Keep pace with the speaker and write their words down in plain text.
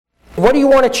What do you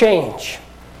want to change?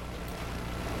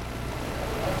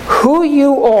 Who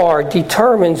you are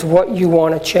determines what you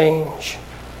want to change.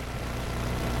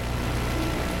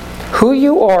 Who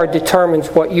you are determines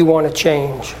what you want to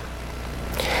change.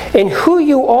 And who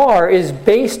you are is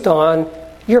based on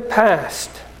your past.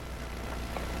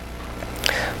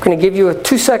 I'm going to give you a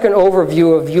 2-second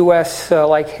overview of U.S.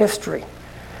 history.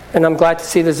 And I'm glad to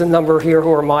see there's a number here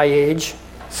who are my age.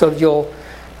 So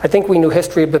I think we knew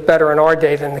history a bit better in our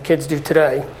day than the kids do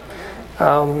today.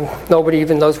 Nobody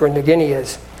even knows where New Guinea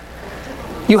is.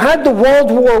 You had the World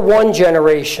War I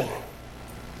generation.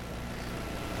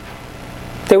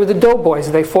 They were the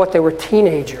doughboys. They thought they were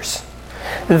teenagers.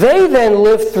 They then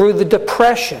lived through the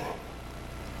Depression.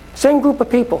 Same group of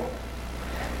people.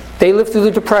 They lived through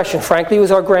the Depression. Frankly, it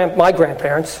was my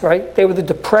grandparents, right? They were the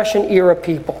Depression-era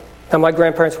people. Now, my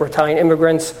grandparents were Italian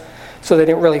immigrants, so they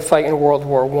didn't really fight in World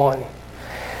War I.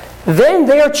 Then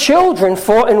their children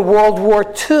fought in World War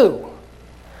II.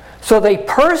 So they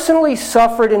personally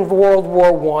suffered in World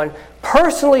War I,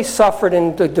 personally suffered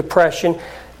in the Depression,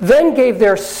 then gave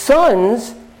their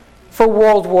sons for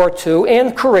World War II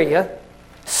and Korea,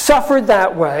 suffered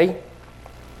that way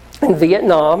in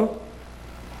Vietnam,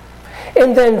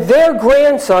 and then their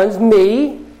grandsons,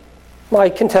 me, my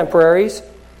contemporaries,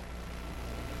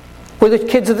 were the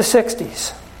kids of the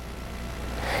 60s.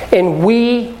 And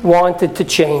we wanted to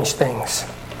change things.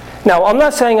 Now, I'm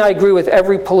not saying I agree with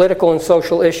every political and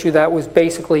social issue that was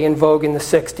basically in vogue in the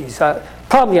 60s.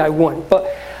 Probably I wouldn't.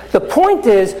 But the point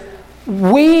is,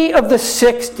 we of the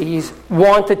 60s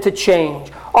wanted to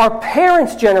change. Our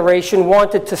parents' generation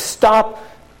wanted to stop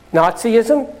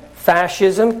Nazism,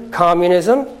 fascism,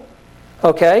 communism.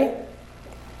 Okay?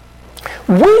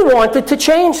 We wanted to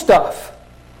change stuff.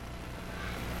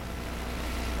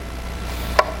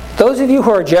 Those of you who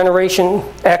are Generation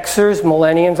Xers,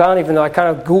 Millenniums, I don't even know, I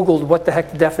kind of Googled what the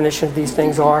heck the definition of these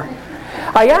things are.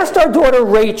 I asked our daughter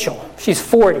Rachel, she's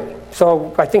 40,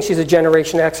 so I think she's a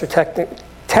Generation Xer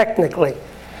technically.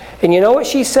 And you know what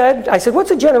she said? I said, what's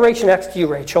a Generation X to you,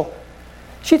 Rachel?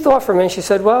 She thought for a minute, she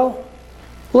said, well,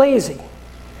 lazy.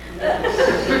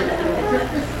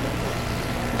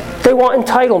 They want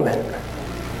entitlement.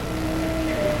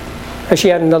 And she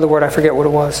had another word, I forget what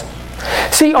it was.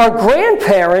 See, our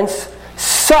grandparents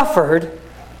suffered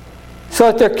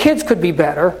so that their kids could be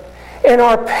better, and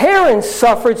our parents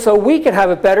suffered so we could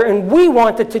have it better, and we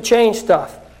wanted to change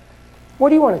stuff. What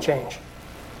do you want to change?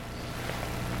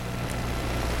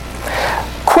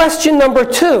 Question number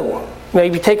 2,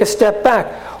 maybe take a step back.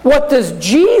 What does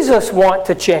Jesus want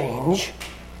to change?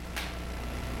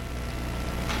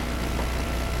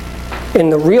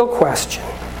 And the real question,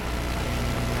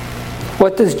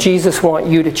 what does Jesus want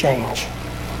you to change?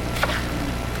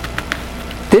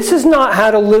 This is not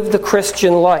how to live the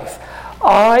Christian life.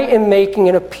 I am making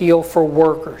an appeal for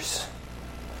workers.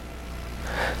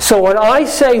 So when I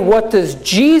say, what does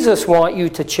Jesus want you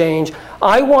to change?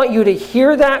 I want you to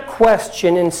hear that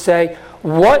question and say,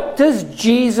 what does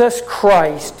Jesus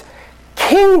Christ,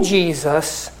 King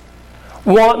Jesus,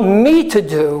 want me to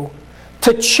do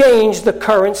to change the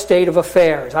current state of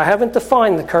affairs? I haven't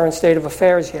defined the current state of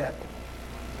affairs yet.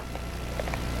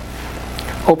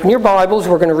 Open your Bibles.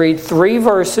 We're going to read three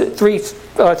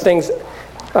things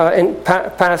in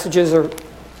passages or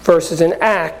verses in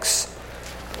Acts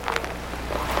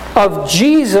of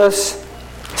Jesus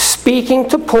speaking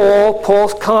to Paul,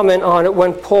 Paul's comment on it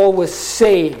when Paul was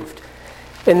saved.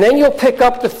 And then you'll pick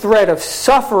up the thread of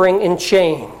suffering and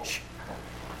change.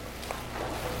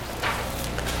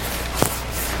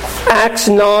 Acts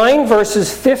 9,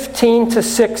 verses 15 to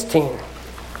 16.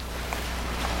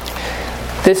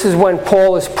 This is when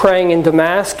Paul is praying in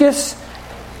Damascus.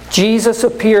 Jesus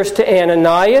appears to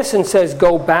Ananias and says,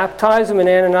 go baptize him. And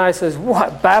Ananias says,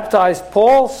 what? Baptize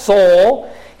Paul?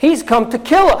 Saul? He's come to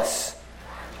kill us.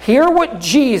 Hear what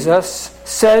Jesus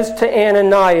says to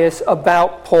Ananias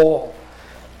about Paul.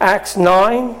 Acts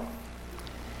 9,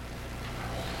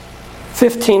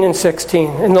 15 and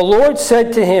 16. And the Lord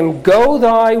said to him, go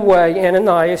thy way,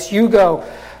 Ananias, you go.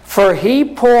 For he,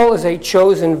 Paul, is a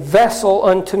chosen vessel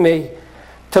unto me,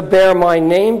 to bear my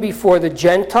name before the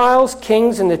Gentiles,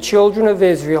 kings, and the children of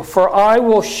Israel. For I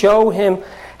will show him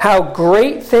how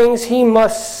great things he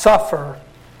must suffer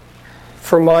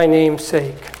for my name's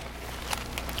sake.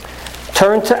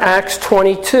 Turn to Acts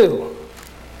 22,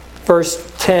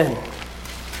 verse 10.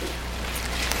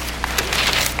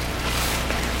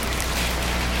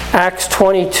 Acts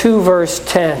 22, verse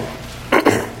 10.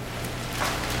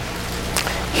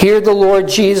 Here the Lord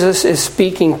Jesus is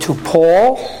speaking to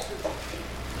Paul.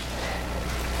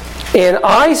 And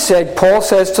I said, Paul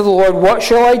says to the Lord, what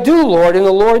shall I do, Lord? And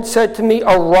the Lord said to me,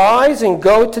 arise and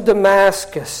go to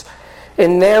Damascus,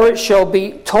 and there it shall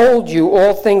be told you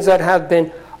all things that have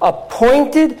been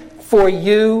appointed for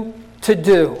you to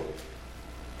do.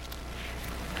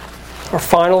 Our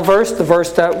final verse, the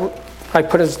verse that I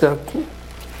put as the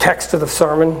text of the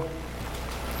sermon,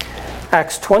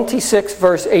 Acts 26,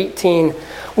 verse 18,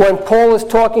 when Paul is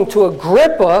talking to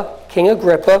Agrippa, King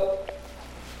Agrippa.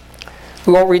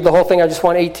 We won't read the whole thing, I just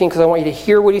want 18 because I want you to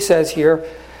hear what he says here.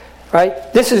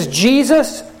 Right? This is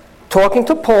Jesus talking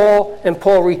to Paul, and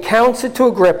Paul recounts it to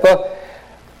Agrippa.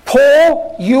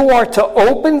 Paul, you are to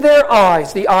open their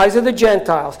eyes, the eyes of the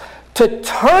Gentiles, to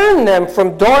turn them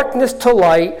from darkness to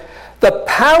light, the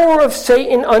power of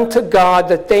Satan unto God,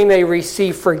 that they may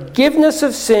receive forgiveness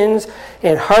of sins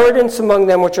and inheritance among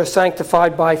them which are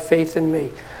sanctified by faith in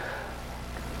me.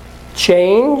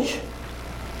 Change.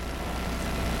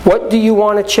 What do you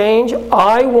want to change?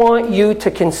 I want you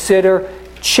to consider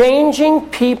changing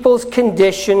people's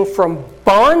condition from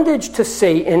bondage to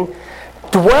Satan,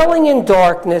 dwelling in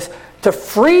darkness, to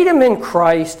freedom in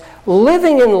Christ,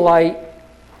 living in light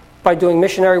by doing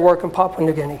missionary work in Papua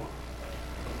New Guinea.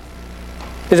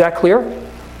 Is that clear?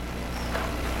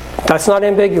 That's not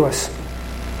ambiguous.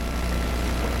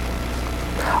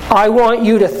 I want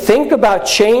you to think about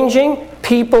changing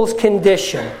people's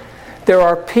condition. There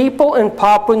are people in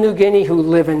Papua New Guinea who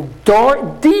live in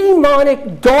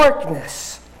demonic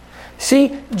darkness.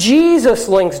 See, Jesus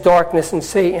links darkness and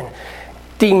Satan.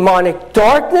 Demonic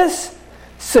darkness,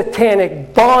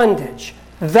 satanic bondage.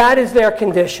 That is their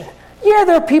condition. Yeah,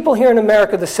 there are people here in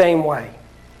America the same way.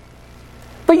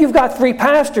 But you've got 3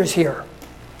 pastors here,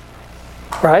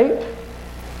 right?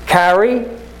 Carey,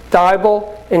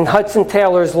 Dybel, and Hudson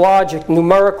Taylor's logic,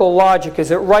 numerical logic.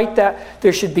 Is it right that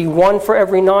there should be 1 for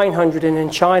every 900 and in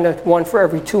China 1 for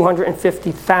every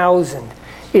 250,000?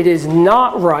 It is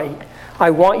not right. I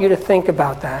want you to think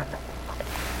about that.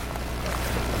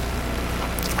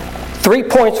 3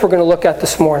 points we're going to look at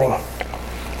this morning.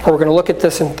 We're going to look at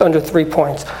this under 3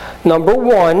 points. Number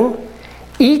 1,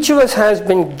 each of us has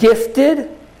been gifted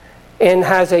and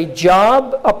has a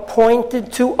job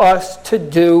appointed to us to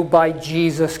do by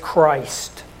Jesus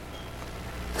Christ.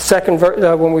 The second verse,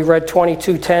 when we read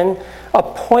 22:10,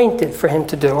 appointed for him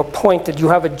to do. Appointed. You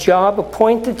have a job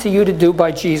appointed to you to do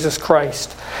by Jesus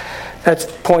Christ. That's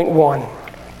point 1.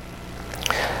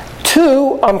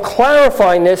 2, I'm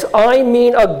clarifying this. I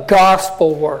mean a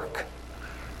gospel work.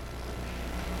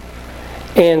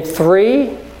 And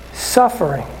 3,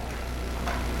 suffering.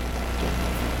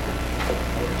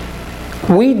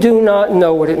 We do not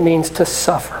know what it means to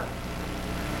suffer.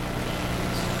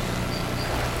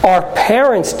 Our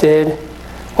parents did.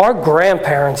 Our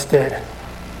grandparents did.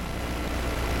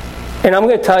 And I'm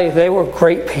going to tell you, they were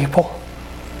great people.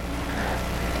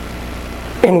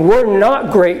 And we're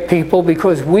not great people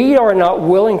because we are not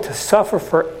willing to suffer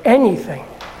for anything.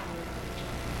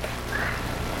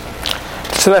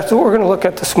 So that's what we're going to look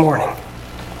at this morning.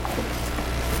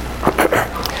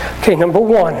 Okay, number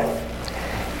 1.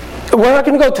 We're not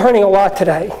going to go turning a lot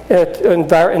today in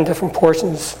different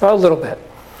portions, a little bit.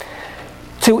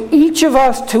 To each of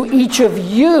us, to each of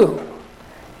you,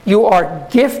 you are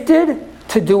gifted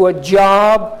to do a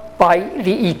job by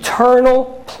the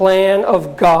eternal plan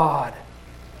of God.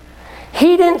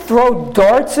 He didn't throw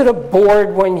darts at a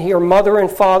board when your mother and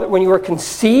father, when you were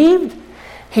conceived.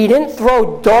 He didn't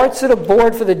throw darts at a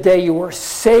board for the day you were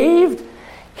saved.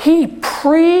 He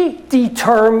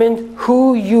predetermined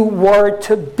who you were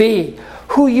to be,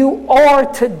 who you are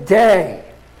today.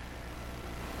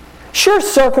 Sure,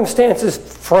 circumstances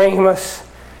frame us.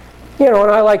 You know,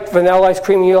 and I like vanilla ice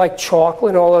cream, and you like chocolate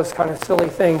and all those kind of silly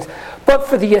things. But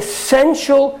for the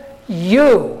essential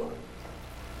you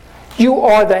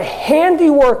are the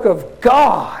handiwork of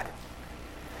God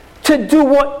to do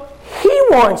what He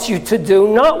wants you to do,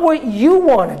 not what you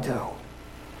want to do.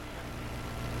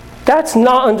 That's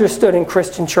not understood in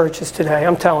Christian churches today,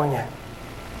 I'm telling you.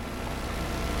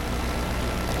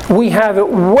 We have it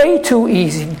way too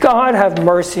easy. God have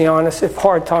mercy on us if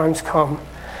hard times come.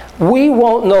 We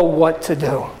won't know what to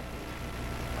do.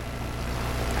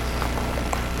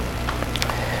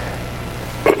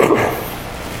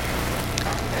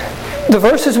 The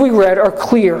verses we read are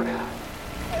clear.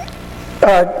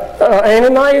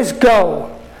 Ananias, go.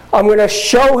 I'm going to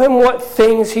show him what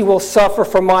things he will suffer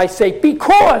for my sake,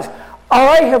 because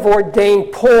I have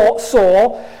ordained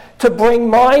Saul to bring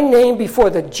my name before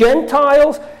the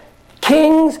Gentiles,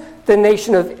 kings, the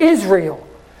nation of Israel.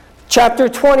 Chapter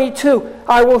 22,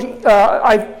 I'm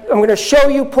going to show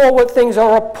you, Paul, what things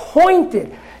are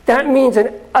appointed. That means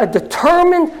a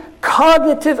determined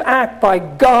cognitive act by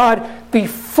God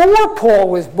before Paul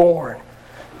was born.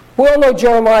 We all know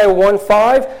Jeremiah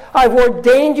 1:5. I've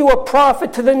ordained you a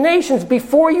prophet to the nations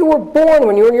before you were born,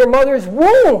 when you were in your mother's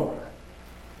womb.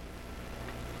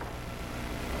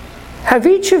 Have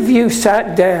each of you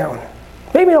sat down?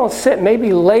 Maybe don't sit,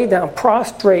 maybe lay down,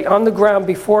 prostrate on the ground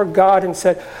before God and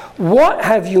said, what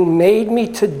have you made me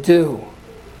to do?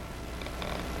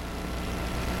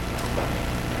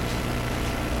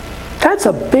 That's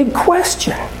a big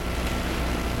question.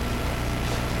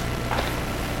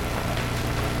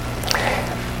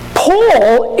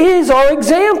 Paul is our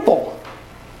example.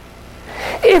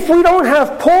 If we don't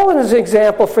have Paul as an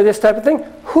example for this type of thing,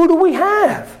 who do we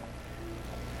have?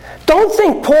 Don't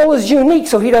think Paul is unique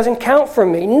so he doesn't count for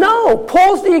me. No,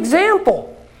 Paul's the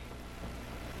example.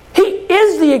 He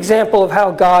is the example of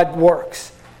how God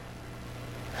works.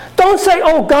 Don't say,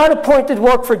 oh, God appointed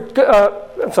work for,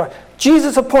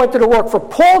 Jesus appointed a work for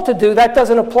Paul to do. That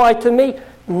doesn't apply to me.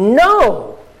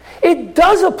 No, it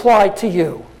does apply to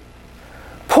you.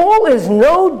 Paul is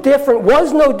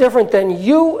was no different than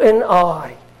you and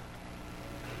I.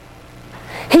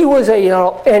 He was an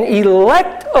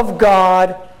elect of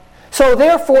God. So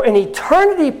therefore, in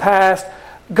eternity past,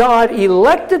 God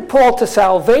elected Paul to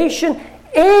salvation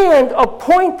and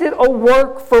appointed a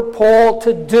work for Paul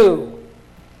to do.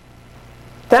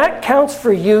 That counts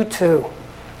for you too.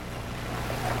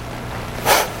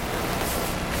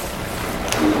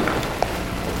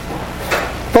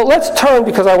 But let's turn,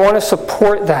 because I want to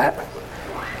support that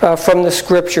from the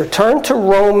Scripture. Turn to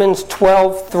Romans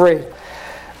 12:3.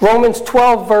 Romans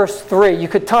 12, verse 3. You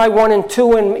could tie 1 and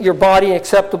 2 in your body an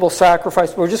acceptable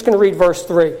sacrifice, but we're just going to read verse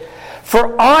 3.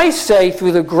 For I say,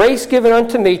 through the grace given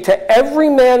unto me, to every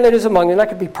man that is among you, that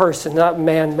could be person, not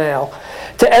man, male,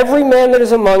 to every man that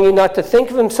is among you, not to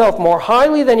think of himself more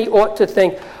highly than he ought to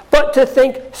think, but to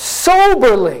think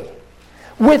soberly,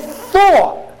 with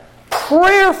thought,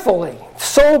 prayerfully,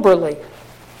 soberly,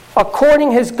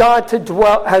 according as God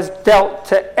has dealt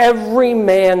to every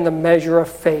man the measure of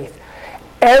faith.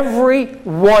 Every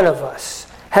one of us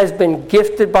has been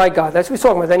gifted by God. That's what he's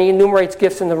talking about. Then he enumerates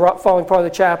gifts in the following part of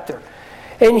the chapter.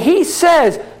 And he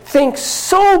says, think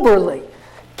soberly.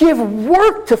 Give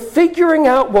work to figuring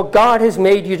out what God has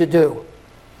made you to do.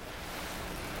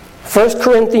 1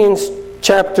 Corinthians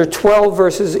chapter 12,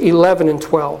 verses 11 and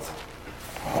 12.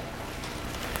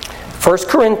 1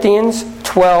 Corinthians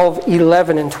 12,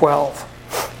 11 and 12.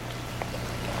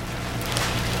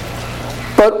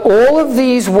 But all of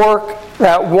these work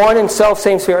that one and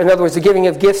self-same Spirit, in other words, the giving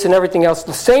of gifts and everything else,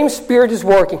 the same Spirit is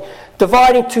working,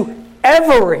 dividing to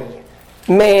every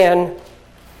man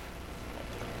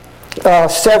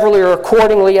severally or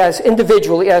accordingly, as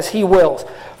individually as he wills.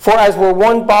 For as we're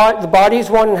one body, the body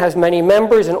is one and has many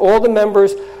members, and all the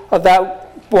members of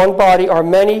that one body are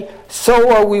many,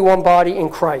 so are we one body in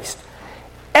Christ.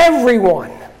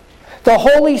 Everyone, the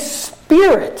Holy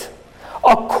Spirit,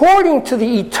 according to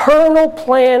the eternal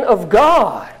plan of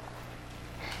God,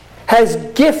 has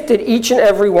gifted each and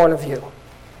every one of you.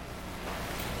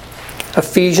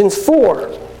 Ephesians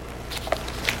 4.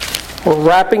 We're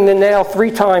wrapping the nail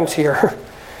 3 times here.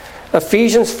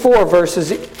 Ephesians 4,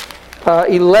 verses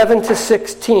 11 to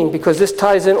 16, because this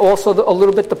ties in also a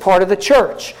little bit the part of the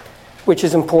church, which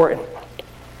is important.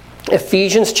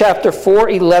 Ephesians chapter 4,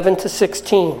 11 to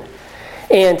 16.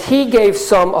 And he gave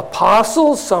some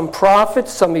apostles, some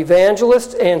prophets, some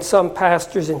evangelists, and some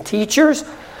pastors and teachers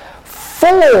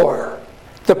for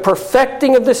the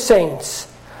perfecting of the saints,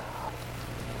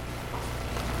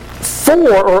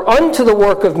 or unto the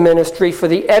work of ministry, for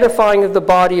the edifying of the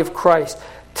body of Christ,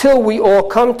 till we all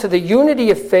come to the unity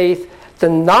of faith, the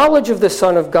knowledge of the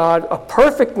Son of God, a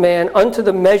perfect man, unto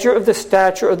the measure of the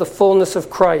stature of the fullness of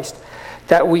Christ,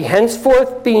 that we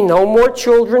henceforth be no more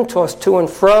children, tossed to and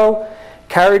fro,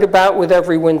 carried about with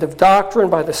every wind of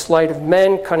doctrine, by the sleight of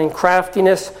men, cunning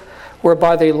craftiness,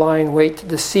 whereby they lie in wait to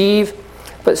deceive,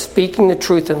 but speaking the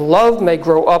truth in love may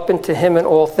grow up into him in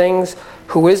all things,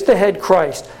 who is the head,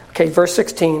 Christ. Okay, verse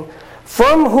 16.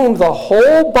 From whom the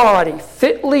whole body,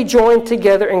 fitly joined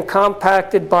together and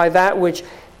compacted by that which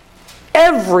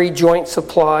every joint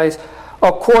supplies,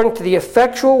 according to the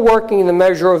effectual working in the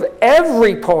measure of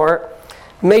every part,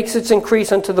 makes its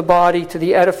increase unto the body to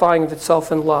the edifying of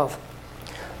itself in love.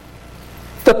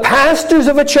 The pastors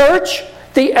of a church,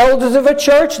 the elders of a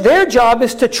church, their job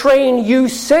is to train you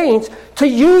saints to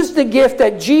use the gift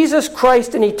that Jesus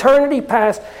Christ in eternity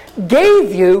past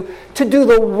gave you to do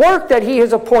the work that he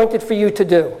has appointed for you to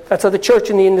do. That's how the church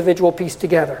and the individual piece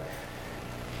together.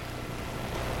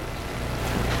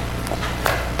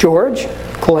 George,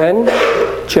 Glenn,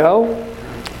 Joe,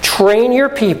 train your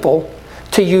people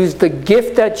to use the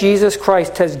gift that Jesus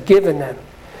Christ has given them.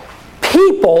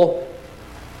 People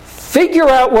figure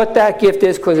out what that gift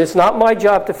is, because it's not my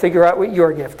job to figure out what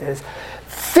your gift is.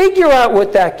 Figure out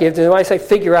what that gift is. And when I say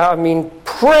figure out, I mean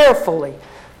prayerfully.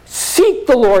 Seek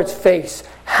the Lord's face.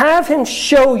 Have Him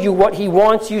show you what He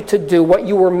wants you to do, what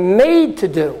you were made to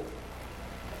do.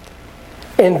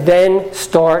 And then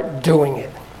start doing it.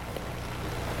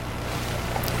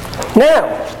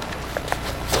 Now,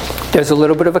 there's a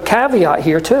little bit of a caveat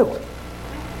here too.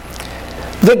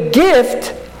 The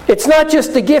gift, it's not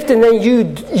just the gift and then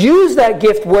you use that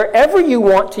gift wherever you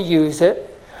want to use it,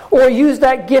 or use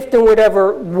that gift in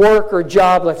whatever work or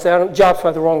job, let's say, job's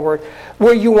probably the wrong word,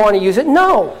 where you want to use it.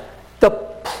 No, the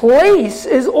place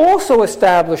is also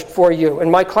established for you.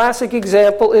 And my classic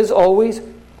example is always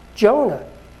Jonah.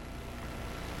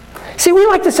 See, we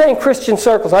like to say in Christian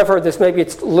circles, I've heard this, maybe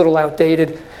it's a little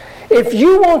outdated, if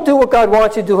you won't do what God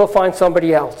wants you to do, He'll find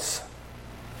somebody else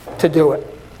to do it.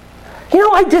 You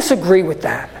know, I disagree with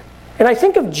that. And I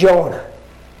think of Jonah.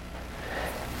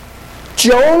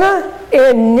 Jonah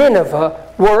and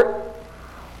Nineveh were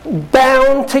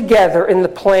bound together in the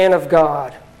plan of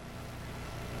God.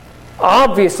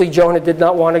 Obviously, Jonah did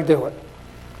not want to do it.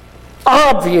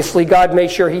 Obviously, God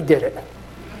made sure he did it.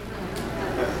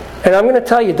 And I'm going to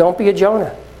tell you, don't be a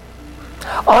Jonah.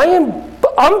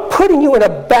 I'm putting you in a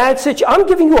bad situation. I'm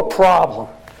giving you a problem.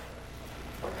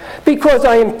 Because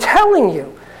I am telling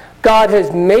you, God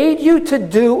has made you to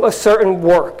do a certain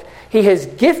work. He has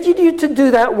gifted you to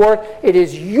do that work. It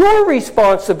is your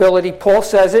responsibility. Paul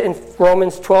says it in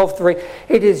Romans 12:3.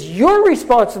 It is your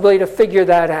responsibility to figure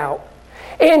that out.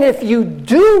 And if you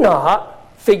do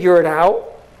not figure it out,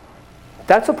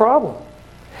 that's a problem.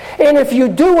 And if you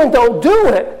do and don't do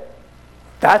it,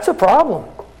 that's a problem.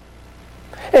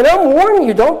 And I'm warning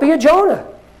you, don't be a Jonah.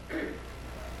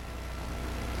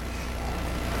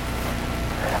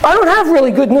 I don't have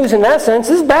really good news in that sense.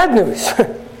 This is bad news.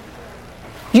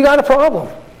 You got a problem.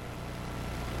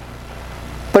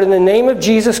 But in the name of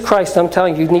Jesus Christ, I'm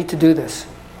telling you, you need to do this.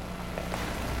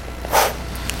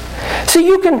 So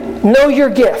you can know your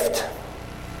gift.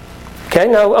 Okay,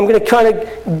 now I'm going to kind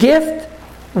of gift,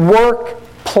 work,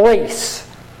 place.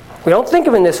 We don't think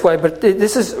of it in this way, but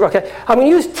this is, okay. I'm going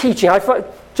to use teaching.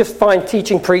 Just find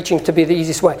teaching, preaching to be the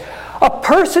easiest way. A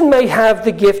person may have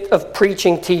the gift of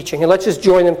preaching, teaching, and let's just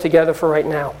join them together for right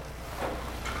now.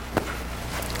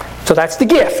 So that's the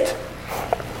gift.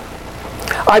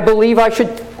 I believe I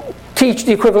should teach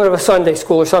the equivalent of a Sunday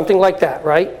school or something like that,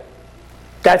 right?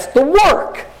 That's the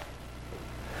work.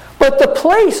 But the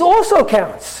place also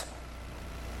counts.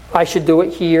 I should do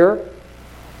it here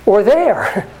or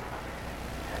there.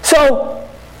 So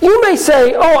you may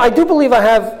say, oh, I do believe I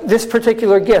have this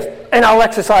particular gift, and I'll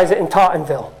exercise it in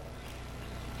Tottenville.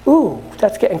 Ooh,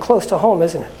 that's getting close to home,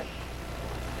 isn't it?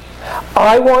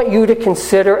 I want you to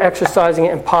consider exercising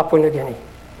it in Papua New Guinea.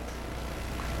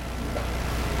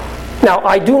 Now,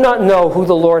 I do not know who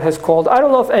the Lord has called. I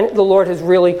don't know if the Lord has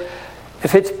really,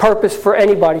 if it's purpose for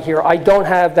anybody here. I don't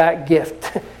have that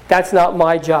gift. That's not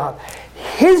my job.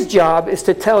 His job is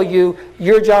to tell you,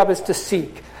 your job is to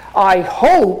seek. I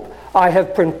hope I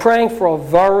have been praying for a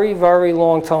very, very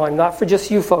long time, not for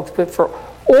just you folks, but for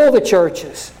all the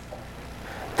churches,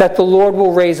 that the Lord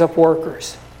will raise up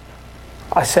workers.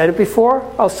 I said it before,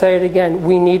 I'll say it again.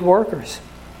 We need workers.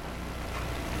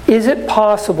 Is it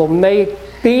possible, may it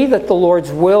be that the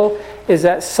Lord's will is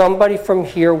that somebody from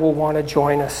here will want to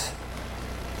join us?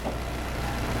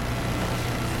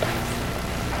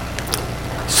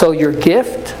 So your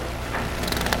gift,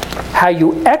 how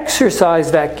you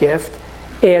exercise that gift,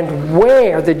 and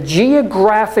where, the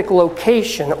geographic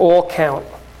location, all count.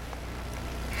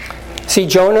 See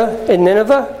Jonah in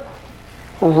Nineveh,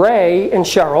 Ray and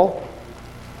Cheryl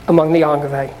among the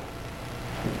Angeve.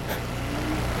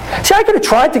 See, I could have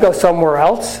tried to go somewhere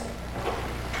else.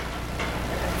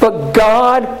 But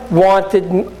God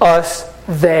wanted us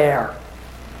there.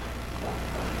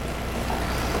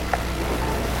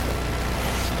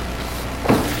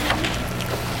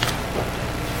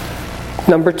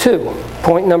 Number two,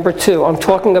 point number two, I'm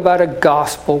talking about a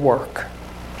gospel work.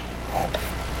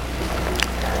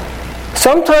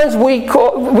 Sometimes we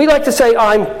like to say,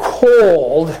 I'm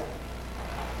called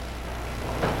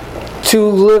to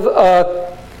live,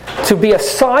 to be a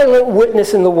silent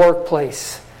witness in the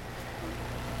workplace.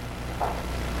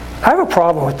 I have a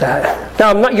problem with that.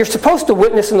 Now, you're supposed to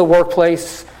witness in the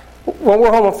workplace. When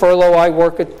we're home on furlough, I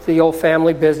work at the old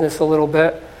family business a little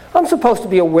bit. I'm supposed to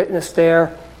be a witness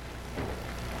there.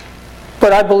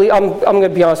 But I believe, I'm going to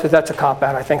be honest with you, that's a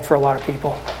cop-out, I think, for a lot of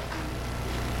people.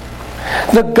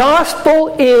 The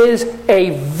gospel is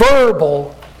a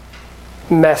verbal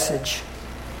message.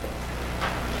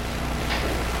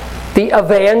 The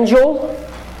evangel,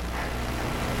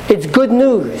 it's good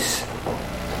news.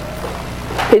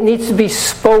 It needs to be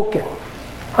spoken.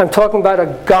 I'm talking about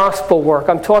a gospel work.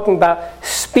 I'm talking about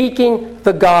speaking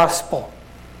the gospel.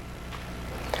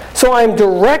 So I'm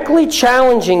directly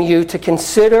challenging you to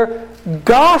consider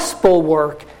gospel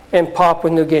work in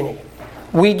Papua New Guinea.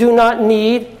 We do not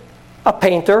need a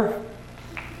painter.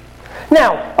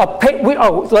 Now,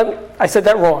 I said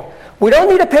that wrong. We don't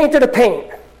need a painter to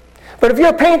paint. But if you're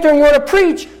a painter and you want to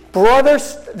preach,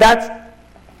 brothers,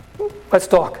 let's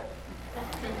talk.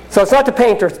 So it's not the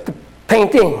painter, it's the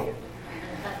painting.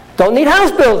 Don't need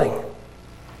house building.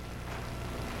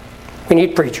 We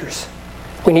need preachers.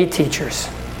 We need teachers.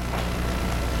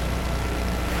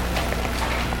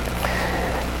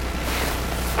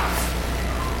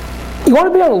 You want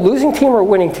to be on a losing team or a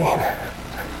winning team?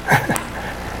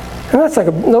 And that's like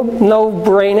a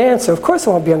no-brain answer. Of course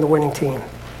I want to be on the winning team.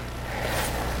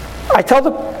 I tell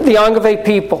the Angave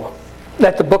people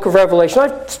that the book of Revelation,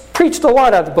 I've preached a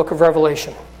lot out of the book of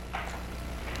Revelation.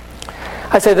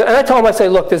 I tell them, I say,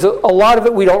 look, there's a lot of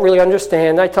it we don't really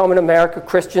understand. I tell them in America,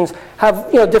 Christians have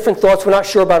different thoughts. We're not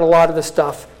sure about a lot of the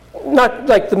stuff. Not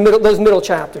like those middle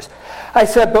chapters. I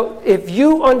said, but if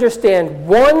you understand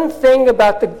one thing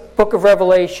about the book of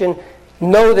Revelation,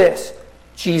 know this: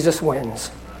 Jesus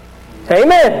wins.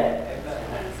 Amen.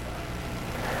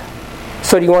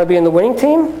 So do you want to be in the winning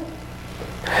team?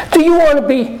 Do you want to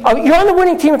be... you're on the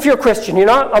winning team if you're a Christian.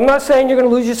 I'm not saying you're going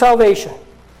to lose your salvation.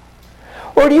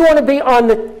 Or do you want to be on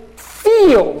the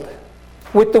field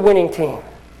with the winning team?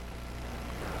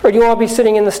 Or do you want to be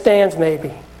sitting in the stands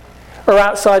maybe? Or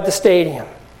outside the stadium?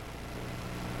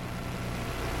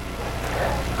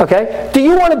 Okay? Do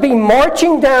you want to be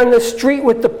marching down the street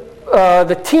with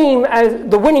the team, as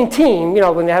the winning team,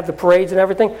 when they have the parades and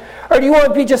everything? Or do you want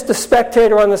to be just a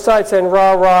spectator on the side saying,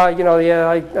 rah, rah,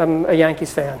 yeah, I'm a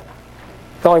Yankees fan.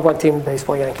 There's only one team in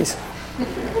baseball, Yankees.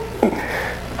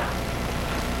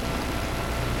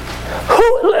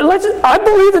 I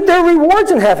believe that there are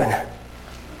rewards in heaven.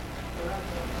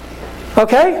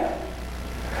 Okay?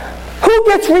 Who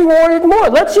gets rewarded more?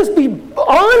 Let's just be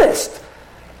honest.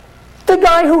 The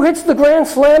guy who hits the grand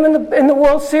slam in the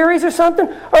World Series or something?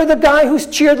 Or the guy who's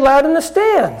cheered loud in the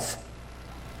stands?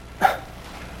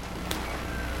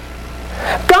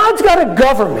 God's got a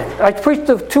government. I preached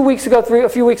a few weeks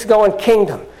ago on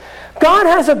kingdom. God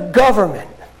has a government.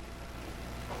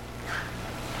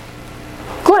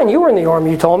 Glenn, you were in the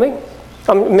Army, you told me.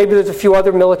 Maybe there's a few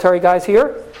other military guys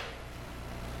here.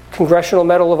 Congressional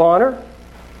Medal of Honor,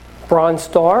 Bronze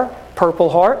Star, Purple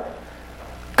Heart.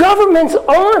 Governments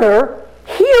honor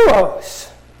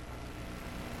heroes.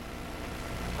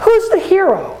 Who's the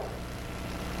hero?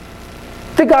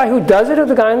 The guy who does it or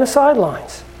the guy on the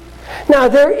sidelines? Now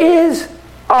there is,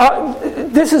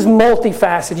 this is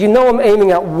multifaceted. I'm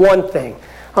aiming at one thing.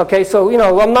 Okay, so,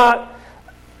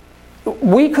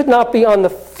 we could not be on the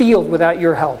field without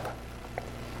your help.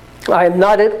 I am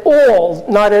not at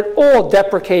all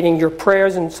deprecating your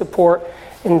prayers and support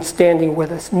in standing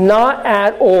with us. Not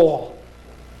at all.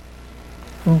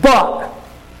 But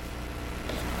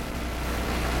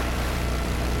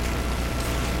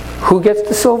who gets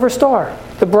the Silver Star,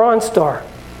 the Bronze Star,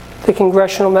 the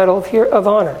Congressional Medal of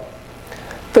Honor?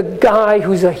 The guy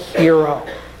who's a hero.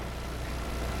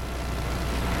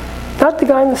 Not the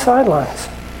guy on the sidelines.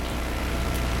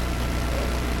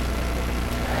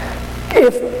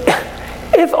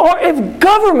 If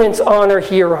governments honor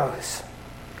heroes,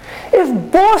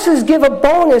 if bosses give a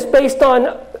bonus based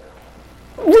on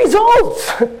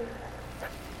results,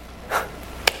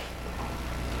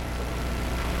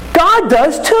 God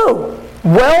does too.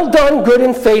 Well done, good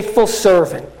and faithful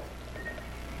servant.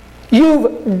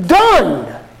 You've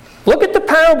done. Look at the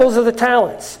parables of the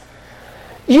talents.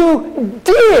 You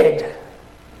did.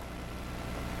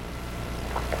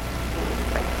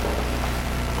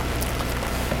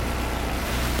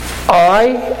 I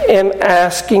am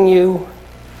asking you,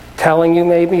 telling you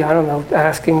maybe, I don't know,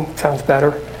 asking sounds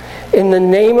better, in the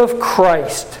name of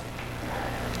Christ,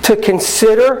 to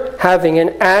consider having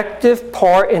an active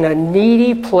part in a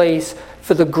needy place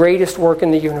for the greatest work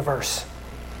in the universe.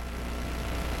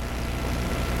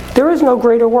 There is no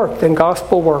greater work than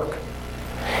gospel work.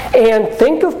 And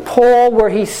think of Paul where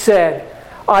he said,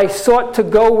 I sought to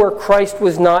go where Christ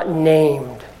was not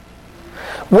named.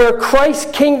 Where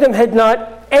Christ's kingdom had not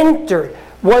entered,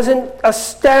 wasn't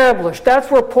established.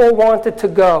 That's where Paul wanted to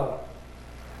go.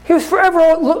 He was forever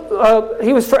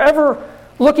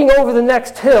looking over the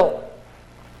next hill.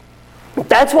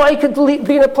 That's why he could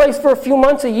be in a place for a few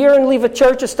months, a year, and leave a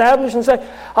church established and say,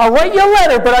 I'll write you a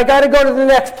letter, but I got to go to the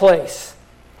next place.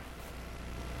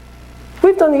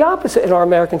 We've done the opposite in our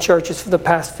American churches for the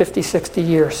past 50, 60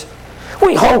 years.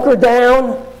 We hunker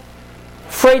down,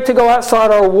 afraid to go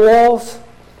outside our walls.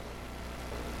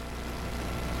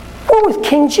 What with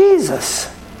King Jesus?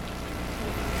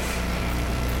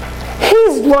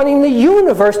 He's running the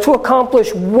universe to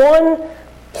accomplish one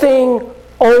thing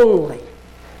only.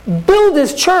 Build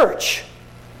his church.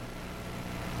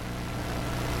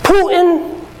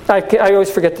 Putin, I always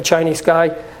forget the Chinese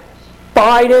guy,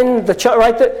 Biden,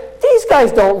 these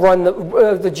guys don't run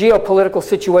the geopolitical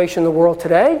situation in the world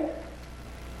today.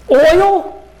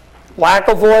 Oil, lack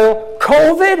of oil.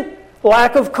 COVID,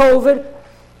 lack of COVID.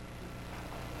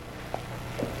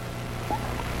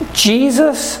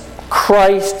 Jesus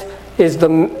Christ is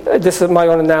this is my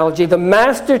own analogy, the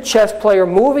master chess player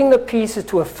moving the pieces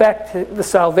to effect the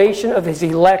salvation of his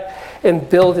elect and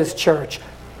build his church.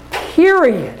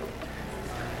 Period.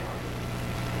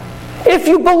 If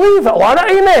you believe it, a lot of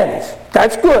amens,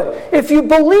 that's good. If you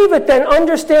believe it, then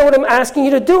understand what I'm asking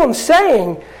you to do. I'm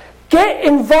saying, get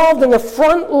involved in the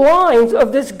front lines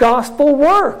of this gospel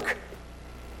work.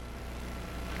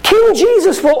 King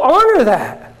Jesus will honor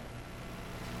that.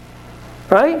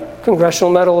 Right?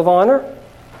 Congressional Medal of Honor.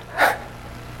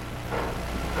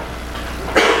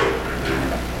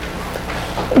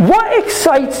 What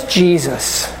excites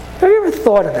Jesus? Have you ever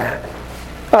thought of that?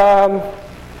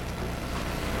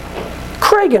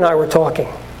 Craig and I were talking.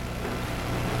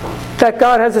 That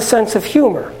God has a sense of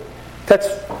humor. That's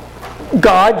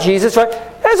God, Jesus, right?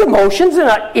 Has emotions, they're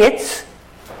not its.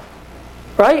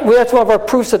 Right? That's one of our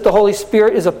proofs that the Holy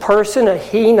Spirit is a person, a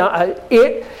he, not an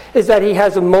it, is that he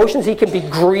has emotions, he can be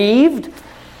grieved.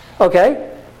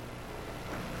 Okay?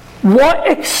 What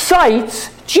excites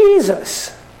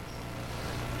Jesus?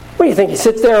 What do you think? He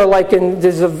sits there like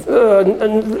there's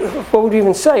what would you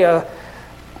even say? A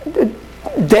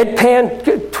deadpan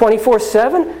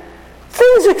 24/7?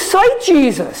 Things excite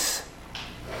Jesus.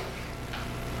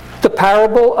 The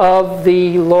parable of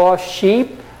the lost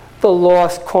sheep, the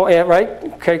lost coin, right?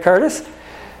 Okay, Curtis?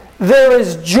 There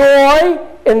is joy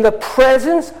in the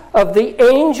presence of the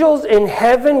angels in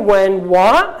heaven when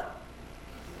what?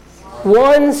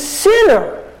 One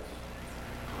sinner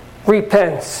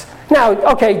repents. Now,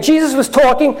 okay, Jesus was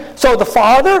talking, so the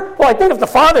Father? Well, I think if the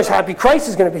Father's happy, Christ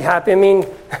is going to be happy. I mean,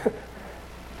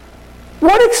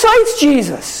 what excites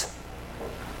Jesus?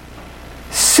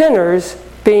 Sinners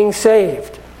being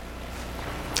saved.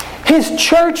 His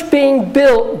church being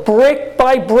built brick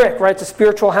by brick, right? It's a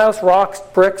spiritual house, rocks,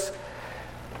 bricks.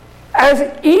 As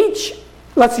each,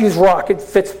 let's use rock, it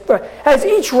fits. As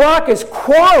each rock is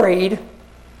quarried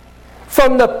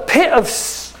from the pit of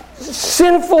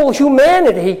sinful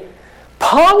humanity,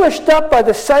 polished up by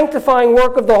the sanctifying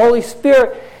work of the Holy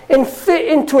Spirit, and fit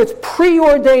into its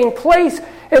preordained place,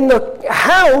 and the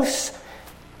house,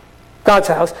 God's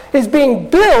house, is being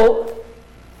built.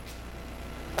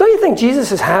 Don't you think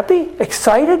Jesus is happy?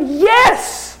 Excited?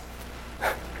 Yes!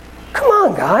 Come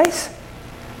on, guys.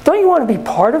 Don't you want to be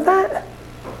part of that?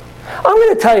 I'm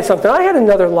going to tell you something. I had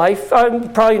another life.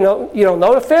 Probably you don't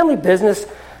know. A family business,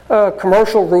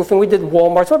 commercial roofing. We did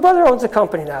Walmart. My brother owns a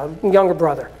company now, younger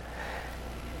brother.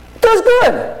 Does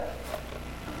good.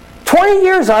 20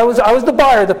 years I was the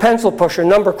buyer, the pencil pusher,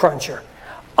 number cruncher.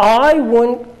 I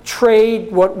wouldn't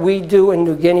trade what we do in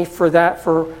New Guinea for that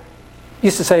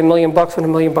used to say $1 million when $1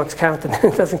 million counted.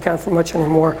 It doesn't count for much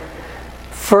anymore.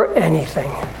 For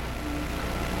anything.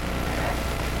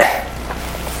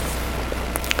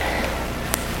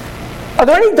 Are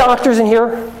there any doctors in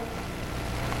here?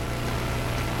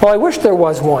 Well, I wish there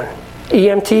was one.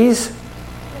 EMTs?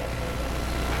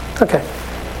 Okay.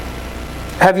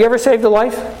 Have you ever saved a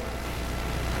life?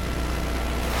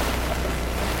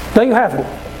 No, you haven't.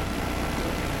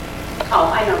 Oh,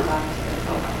 I know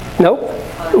doctors. Nope.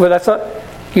 Well, that's not.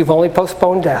 You've only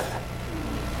postponed death.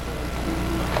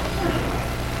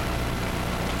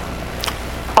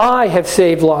 I have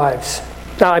saved lives.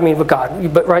 I mean, with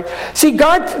God, but right. See,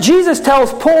 Jesus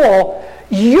tells Paul,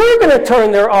 "You're going to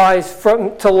turn their eyes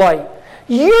to light.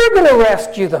 You're going to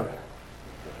rescue them."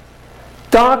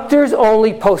 Doctors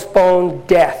only postpone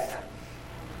death.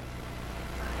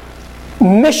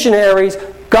 Missionaries,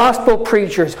 gospel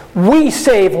preachers, we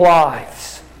save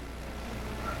lives.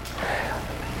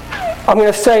 I'm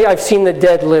going to say I've seen the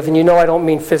dead live, and you know I don't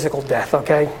mean physical death,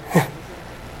 okay?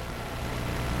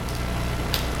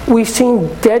 We've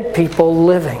seen dead people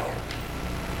living,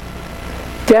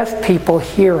 deaf people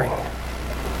hearing,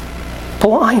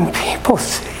 blind people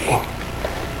seeing.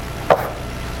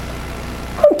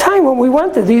 One time when we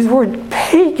went there, these were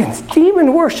pagans,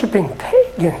 demon-worshipping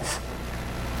pagans.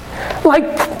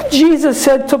 Like Jesus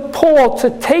said to Paul,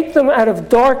 to take them out of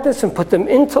darkness and put them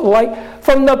into light,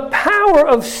 from the power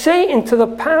of Satan to the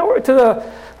power, to the,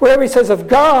 whatever he says, of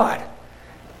God.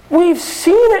 We've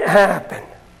seen it happen.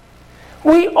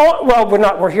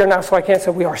 We're here now, so I can't say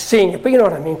we are seeing it, but you know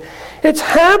what I mean. It's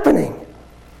happening.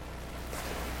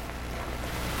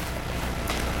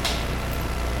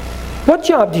 What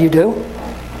job do you do?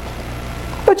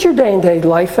 What's your day-to-day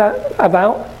life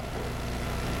about?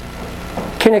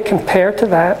 Can it compare to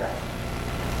that?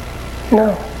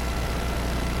 No.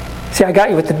 See, I got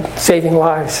you with the saving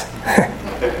lives.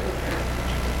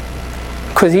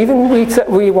 Because even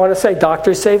we want to say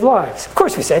doctors save lives. Of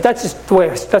course we say it. That's just the way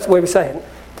we say it.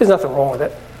 There's nothing wrong with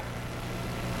it.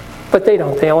 But they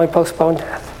don't. They only postpone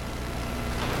death.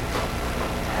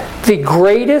 The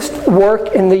greatest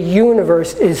work in the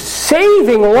universe is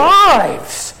saving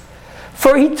lives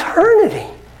for eternity.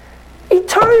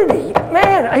 Eternity.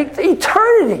 Man,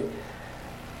 eternity.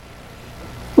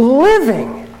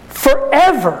 Living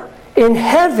forever in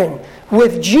heaven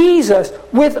with Jesus,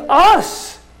 with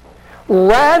us,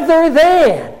 rather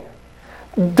than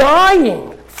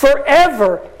dying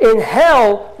forever in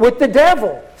hell with the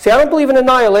devil. See, I don't believe in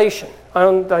annihilation. I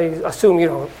assume you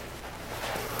don't.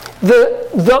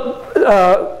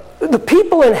 The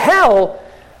people in hell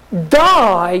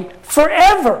die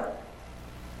forever.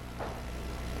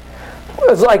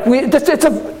 It's like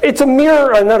it's a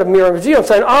mirror, not a mirror. You know what I'm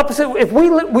saying? Opposite. If we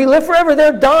live forever,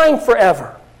 they're dying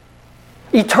forever.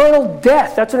 Eternal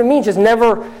death. That's what it means. It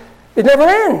never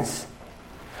ends.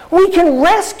 We can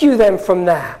rescue them from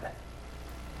that.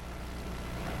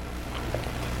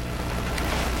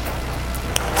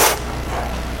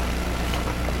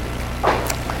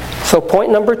 So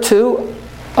point number 2,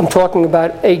 I'm talking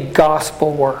about a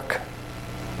gospel work.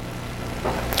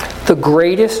 The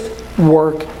greatest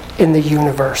work in the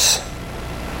universe.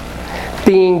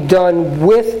 Being done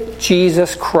with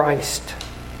Jesus Christ.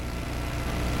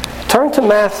 Turn to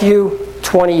Matthew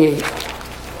 28.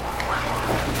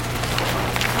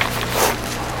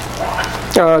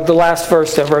 The last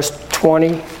verse there, verse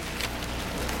 20.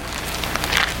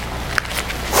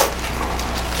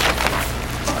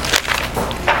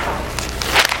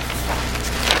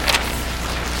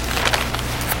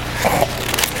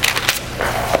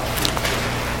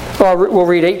 We'll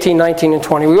read 18, 19, and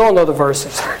 20. We all know the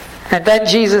verses. And then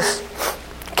Jesus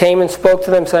came and spoke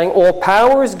to them, saying, All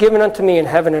power is given unto me in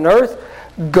heaven and earth.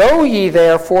 Go ye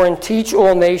therefore and teach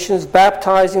all nations,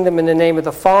 baptizing them in the name of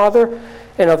the Father,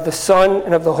 and of the Son,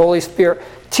 and of the Holy Spirit,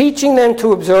 teaching them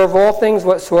to observe all things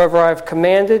whatsoever I have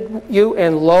commanded you,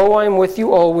 and lo, I am with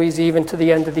you always, even to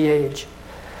the end of the age.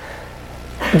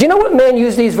 Do you know what man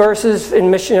used these verses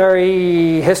in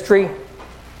missionary history?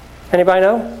 Anybody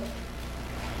know?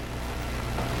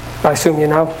 I assume you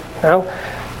know. No?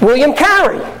 William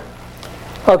Carey.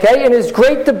 Okay, in his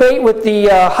great debate with the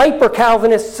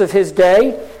hyper-Calvinists of his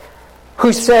day,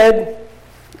 who said,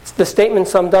 the statement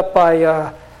summed up by,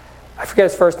 I forget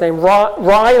his first name,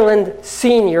 Ryland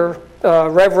Sr.,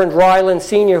 Reverend Ryland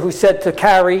Sr., who said to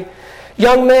Carey,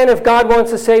 Young man, if God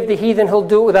wants to save the heathen, he'll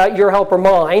do it without your help or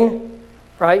mine.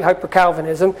 Right?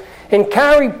 Hyper-Calvinism. And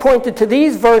Carey pointed to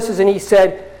these verses and he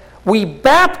said, we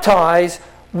baptize.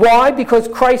 Why? Because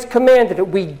Christ commanded it.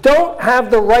 We don't have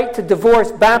the right to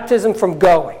divorce baptism from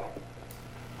going.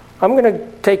 I'm going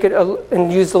to take it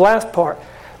and use the last part.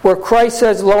 Where Christ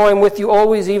says, Lo, I'm with you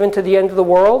always, even to the end of the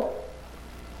world.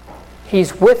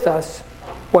 He's with us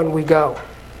when we go.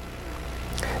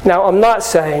 Now, I'm not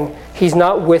saying he's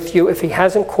not with you if he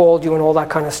hasn't called you and all that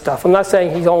kind of stuff. I'm not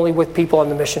saying he's only with people on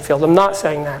the mission field. I'm not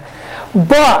saying that.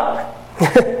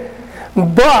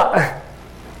 But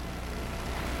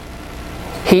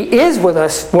he is with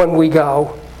us when we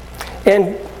go.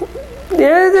 And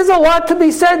there's a lot to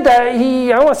be said that I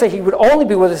don't want to say he would only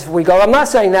be with us if we go. I'm not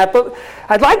saying that, but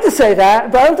I'd like to say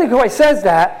that, but I don't think he quite says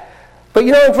that. But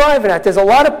you know what I'm driving at. There's a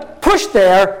lot of push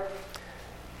there.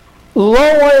 Lo,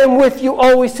 I am with you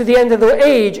always to the end of the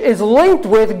age is linked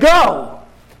with go.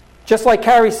 Just like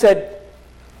Carey said,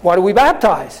 why do we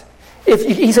baptize?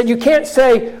 He said you can't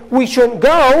say we shouldn't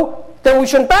go, then we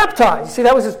shouldn't baptize. See,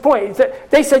 that was his point.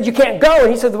 They said you can't go,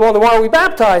 and he said, well, then why are we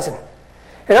baptizing?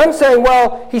 And I'm saying,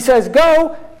 well, he says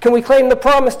go, can we claim the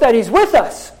promise that he's with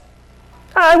us?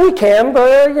 We can,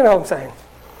 but you know what I'm saying.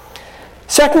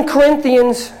 2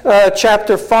 Corinthians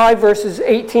chapter 5, verses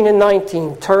 18 and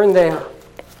 19. Turn there.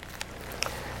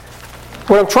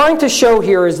 What I'm trying to show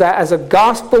here is that as a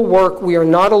gospel work, we are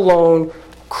not alone.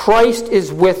 Christ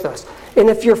is with us. And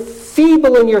if you're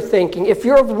feeble in your thinking, if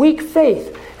you're of weak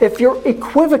faith, if you're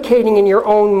equivocating in your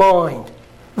own mind,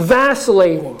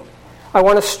 vacillating, I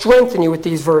want to strengthen you with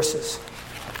these verses.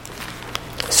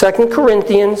 2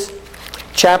 Corinthians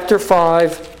chapter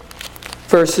 5,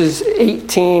 verses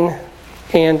 18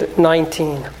 and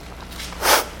 19.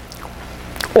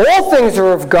 All things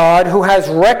are of God, who has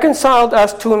reconciled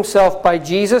us to himself by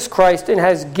Jesus Christ and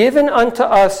has given unto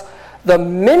us the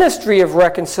ministry of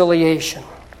reconciliation.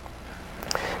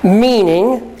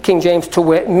 Meaning, King James to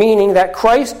wit, meaning that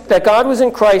God was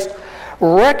in Christ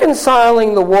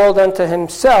reconciling the world unto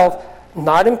himself,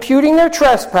 not imputing their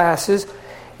trespasses,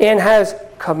 and has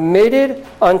committed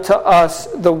unto us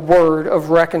the word of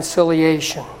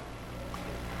reconciliation.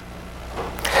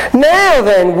 Now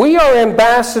then, we are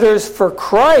ambassadors for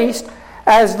Christ,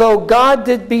 as though God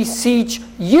did beseech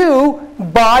you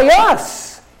by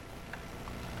us.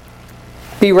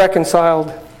 Be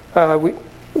reconciled.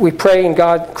 We pray in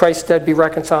Christ's stead, be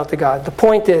reconciled to God. The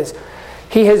point is,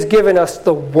 he has given us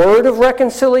the word of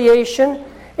reconciliation,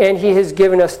 and he has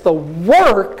given us the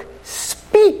work,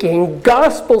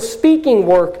 gospel speaking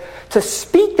work, to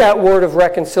speak that word of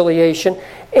reconciliation,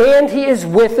 and he is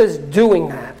with us doing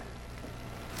that.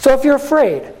 So if you're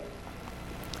afraid,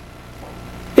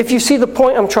 if you see the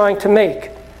point I'm trying to make,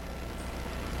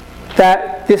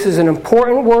 that this is an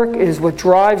important work, it is what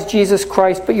drives Jesus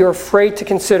Christ, but you're afraid to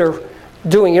consider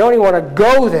doing. You don't even want to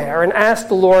go there and ask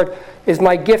the Lord, is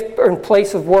my gift and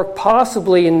place of work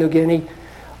possibly in New Guinea?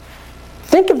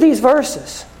 Think of these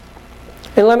verses.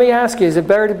 And let me ask you, is it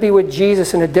better to be with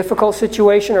Jesus in a difficult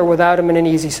situation or without him in an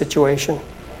easy situation?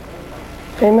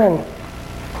 Amen.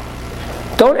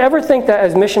 Don't ever think that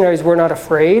as missionaries we're not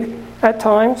afraid at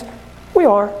times. We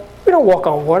are. We don't walk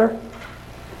on water.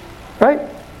 Right?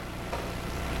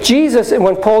 Jesus,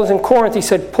 when Paul was in Corinth, he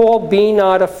said, Paul, be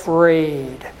not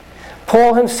afraid.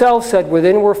 Paul himself said,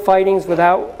 within were fears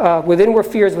without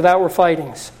were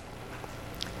fightings.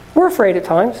 We're afraid at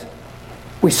times.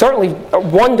 We certainly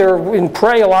wonder and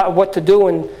pray a lot what to do,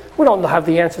 and we don't have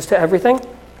the answers to everything.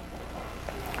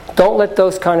 Don't let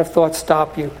those kind of thoughts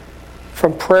stop you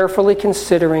from prayerfully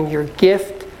considering your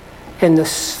gift and the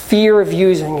sphere of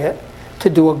using it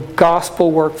to do a gospel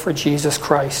work for Jesus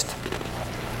Christ.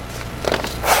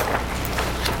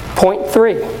 Point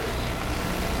 3.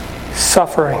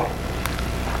 Suffering.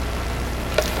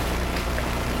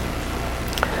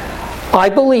 I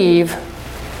believe,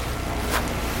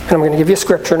 and I'm going to give you a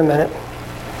scripture in a minute,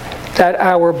 that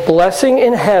our blessing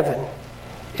in heaven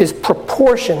is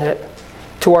proportionate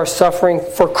to our suffering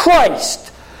for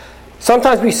Christ.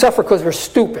 Sometimes we suffer because we're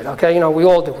stupid, okay? We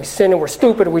all do. We sin and we're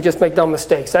stupid and we just make dumb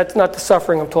mistakes. That's not the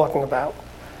suffering I'm talking about.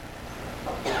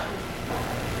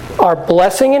 Our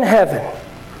blessing in heaven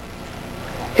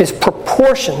is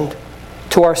proportioned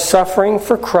to our suffering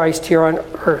for Christ here on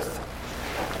earth.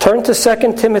 Turn to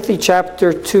 2 Timothy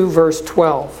chapter 2, verse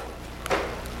 12.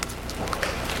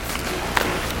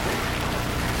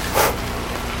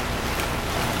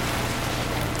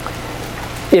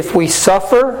 If we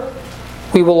suffer,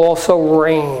 we will also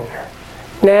reign.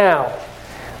 Now,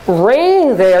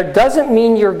 reign there doesn't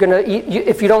mean you're going to,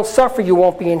 if you don't suffer, you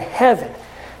won't be in heaven.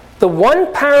 The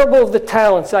one parable of the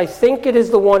talents, I think it is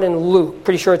the one in Luke,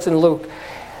 pretty sure it's in Luke.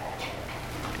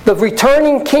 The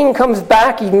returning king comes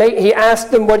back, he asks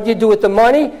them, what did you do with the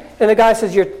money? And the guy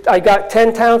says, I got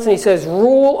 10 talents, and he says,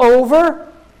 rule over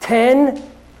 10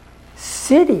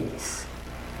 cities.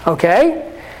 Okay?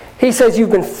 He says,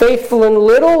 you've been faithful in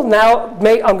little, now I'm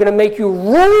going to make you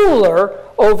ruler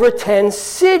over 10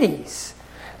 cities.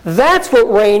 That's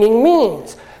what reigning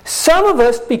means. Some of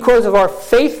us, because of our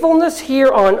faithfulness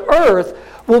here on earth,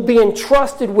 will be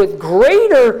entrusted with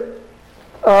greater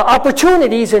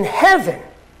opportunities in heaven.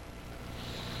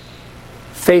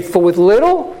 Faithful with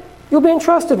little, you'll be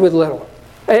entrusted with little.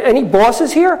 Any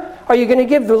bosses here? Are you going to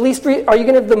give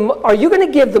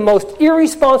the most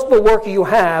irresponsible worker you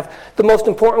have the most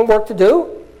important work to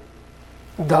do?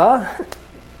 Duh.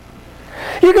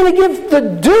 You're going to give the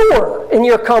doer in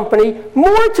your company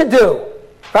more to do.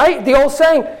 Right? The old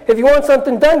saying, if you want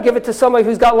something done, give it to somebody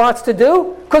who's got lots to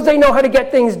do, because they know how to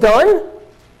get things done.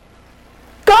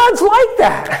 God's like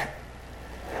that.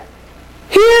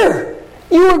 Here,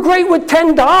 you were great with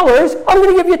 $10. I'm going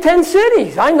to give you 10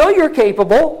 cities. I know you're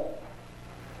capable.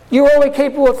 You were only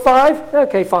capable of 5?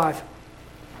 Okay, 5.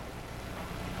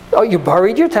 Oh, you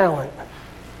buried your talent.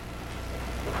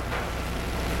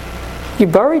 You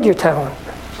buried your talent.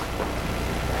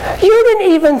 You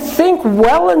didn't even think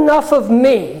well enough of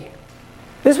me.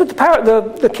 This is what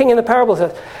the king in the parable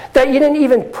says. That you didn't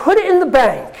even put it in the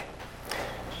bank.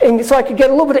 And so I could get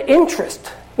a little bit of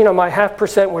interest. My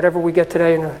 0.5%, whatever we get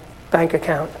today in a bank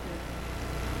account.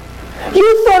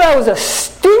 You thought I was a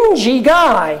stingy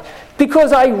guy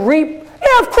because I reap.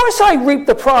 Yeah, of course I reap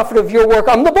the profit of your work.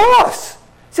 I'm the boss.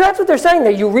 See, that's what they're saying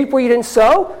there. You reap where you didn't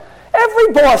sow.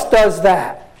 Every boss does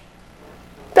that.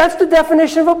 That's the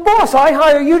definition of a boss. I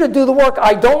hire you to do the work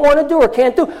I don't want to do or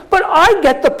can't do, but I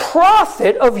get the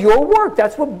profit of your work.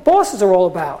 That's what bosses are all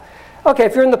about. Okay,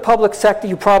 if you're in the public sector,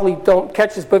 you probably don't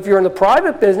catch this, but if you're in the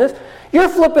private business, you're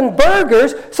flipping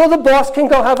burgers so the boss can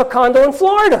go have a condo in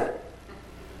Florida.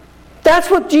 That's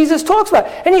what Jesus talks about.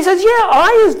 And he says, yeah,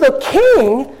 I as the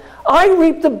king, I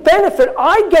reap the benefit.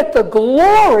 I get the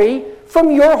glory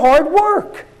from your hard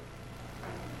work.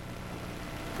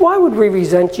 Why would we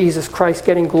resent Jesus Christ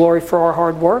getting glory for our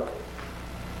hard work?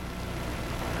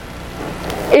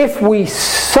 If we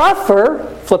suffer,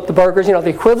 flip the burgers, the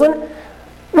equivalent,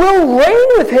 we'll reign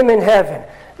with him in heaven.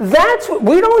 That's what,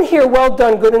 we don't hear, well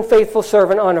done, good and faithful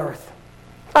servant on earth.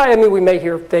 I mean, we may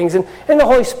hear things, and the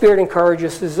Holy Spirit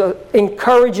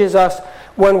encourages us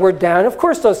when we're down. Of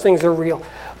course, those things are real.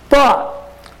 But,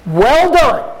 well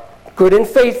done, good and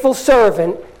faithful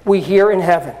servant, we hear in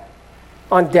heaven.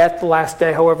 On death, the last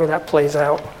day, however that plays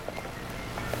out.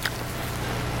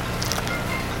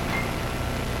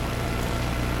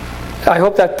 I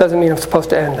hope that doesn't mean I'm supposed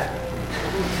to end.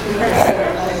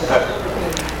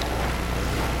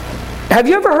 Have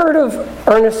you ever heard of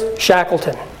Ernest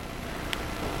Shackleton?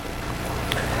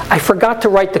 I forgot to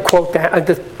write the quote down,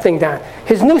 the thing down.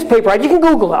 His newspaper, you can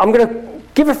Google it. I'm going to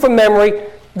give it from memory.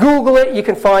 Google it, you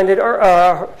can find it.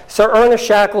 Sir Ernest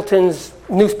Shackleton's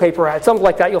newspaper ad, something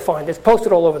like that you'll find. It's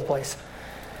posted all over the place.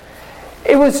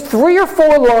 It was 3 or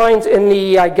 4 lines in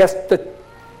the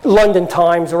London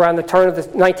Times around the turn of the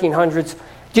 1900s.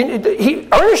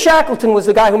 Ernest Shackleton was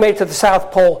the guy who made it to the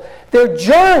South Pole. Their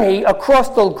journey across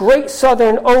the great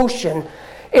southern ocean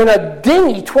in a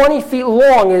dinghy 20 feet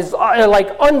long is like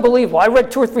unbelievable. I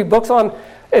read 2 or 3 books on.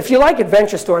 If you like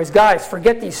adventure stories, guys,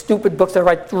 forget these stupid books I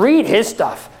write. Read his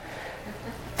stuff.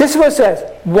 This is what it says.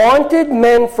 Wanted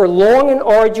men for long and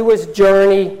arduous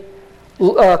journey,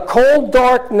 cold,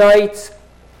 dark nights,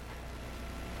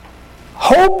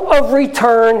 hope of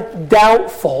return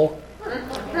doubtful.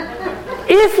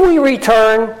 If we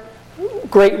return,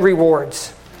 great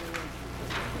rewards.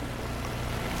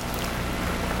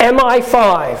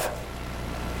 MI5,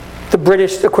 the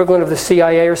British equivalent of the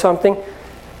CIA or something,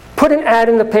 put an ad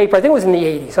in the paper. I think it was in the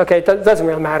 80s. Okay, it doesn't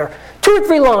really matter. 2 or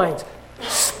 3 lines.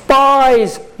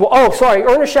 Spies.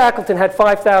 Ernest Shackleton had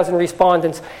 5,000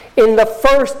 respondents in the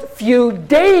first few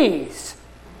days.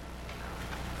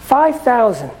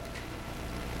 5,000.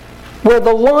 Where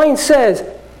the line says,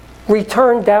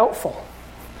 return doubtful.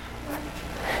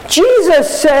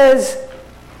 Jesus says,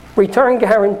 return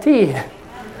guaranteed.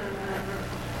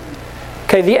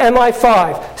 Okay, the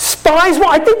MI5. Spies,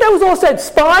 I think that was all said.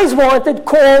 Spies wanted,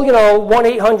 call,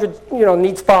 1-800,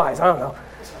 need spies. I don't know.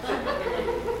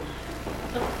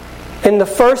 In the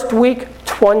first week,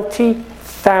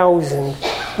 20,000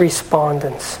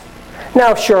 respondents.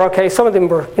 Now, sure, okay, some of them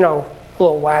were, a little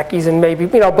wackies and maybe,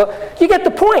 but you get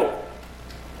the point.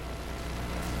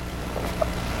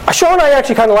 Sean and I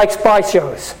actually kind of like spy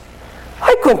shows.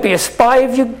 I couldn't be a spy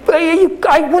if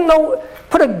I wouldn't know.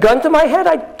 Put a gun to my head,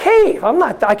 I'd cave.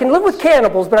 I can live with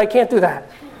cannibals, but I can't do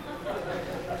that.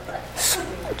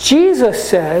 Jesus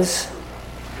says,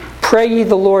 pray ye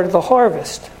the Lord of the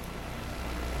harvest.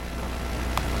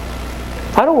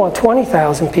 I don't want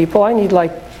 20,000 people, I need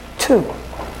like 2.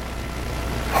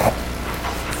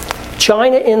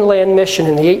 China Inland Mission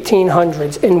in the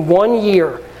 1800s, in 1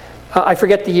 year, I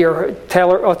forget the year,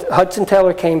 Hudson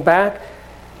Taylor came back.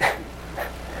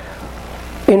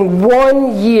 In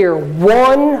 1 year,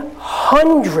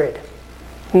 100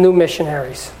 new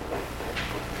missionaries.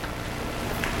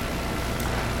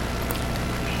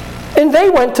 And they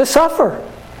went to suffer.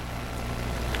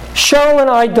 Cheryl and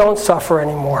I don't suffer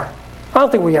anymore. I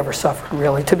don't think we ever suffered,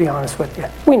 really, to be honest with you.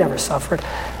 We never suffered.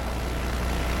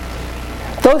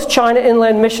 Those China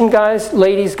Inland Mission guys,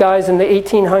 ladies guys in the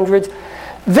 1800s,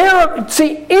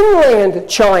 inland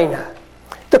China.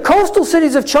 The coastal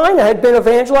cities of China had been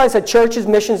evangelized, had churches,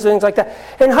 missions, things like that.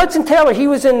 And Hudson Taylor, he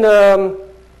was in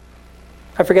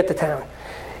I forget the town,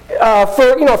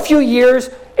 for a few years,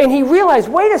 and he realized,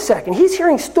 wait a second, he's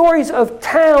hearing stories of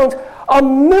towns,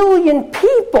 1 million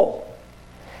people.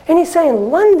 And he's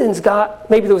saying, London's got,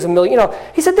 maybe there was 1 million,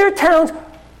 he said there are towns,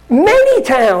 many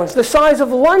towns the size of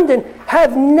London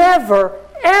have never,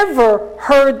 ever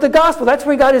heard the gospel. That's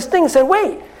where he got his thing, saying,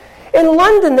 wait, in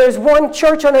London, there's one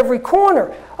church on every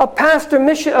corner, a pastor,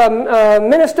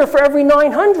 minister for every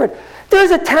 900.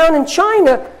 There's a town in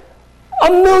China,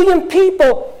 1 million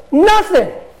people,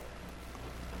 nothing.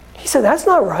 He said, that's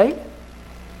not right.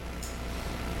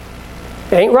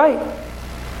 It ain't right.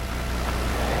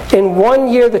 In 1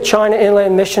 year, the China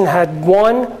Inland Mission had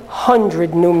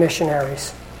 100 new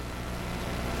missionaries.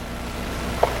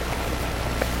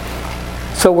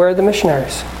 So where are the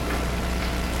missionaries?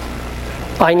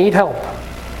 I need help.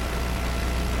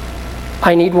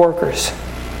 I need workers.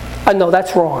 No,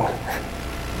 that's wrong.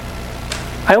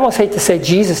 I almost hate to say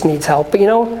Jesus needs help, but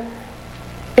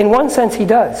in one sense he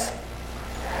does.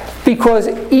 Because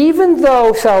even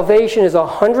though salvation is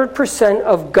 100%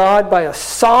 of God by a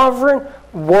sovereign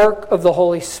work of the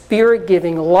Holy Spirit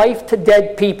giving life to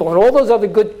dead people and all those other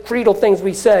good creedal things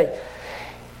we say,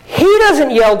 he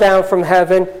doesn't yell down from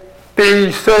heaven,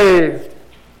 "Be saved."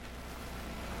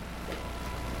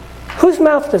 Whose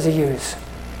mouth does he use?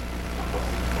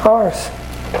 Ours.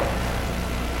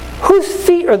 Whose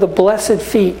feet are the blessed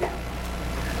feet?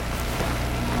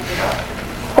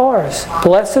 Ours.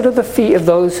 Blessed are the feet of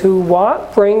those who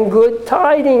what? Bring good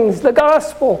tidings, the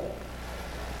gospel.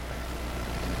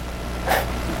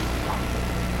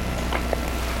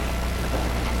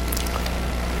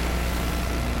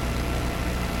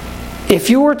 If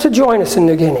you were to join us in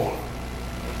New Guinea,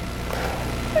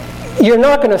 you're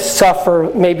not going to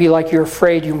suffer maybe like you're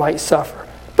afraid you might suffer.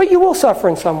 But you will suffer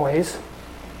in some ways.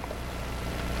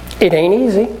 It ain't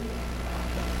easy.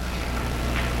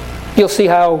 You'll see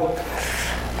how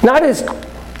not as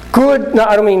good,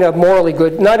 I don't mean morally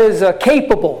good, not as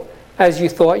capable as you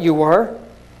thought you were.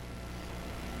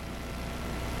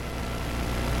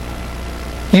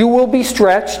 You will be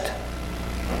stretched.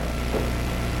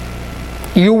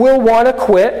 You will want to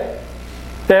quit.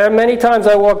 There are many times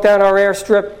I walk down our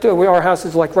airstrip. Our house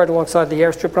is like right alongside the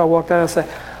airstrip, and I walk down and say,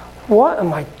 "What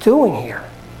am I doing here?"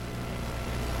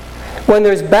 When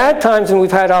there's bad times and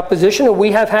we've had opposition, and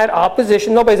we have had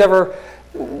opposition, nothing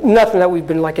that we've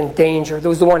been like in danger. There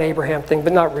was the one Abraham thing,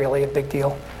 but not really a big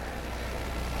deal.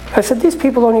 I said, these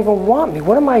people don't even want me.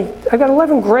 I got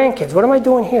 11 grandkids. What am I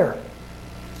doing here?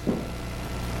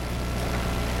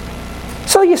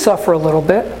 So you suffer a little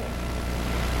bit.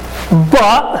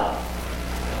 But,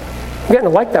 I'm getting to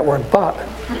like that word, but.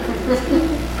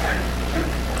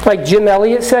 Like Jim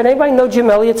Elliot said, anybody know Jim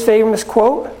Elliot's famous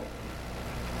quote?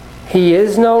 He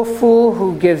is no fool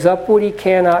who gives up what he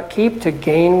cannot keep to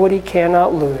gain what he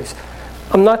cannot lose.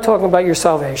 I'm not talking about your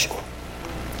salvation.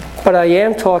 But I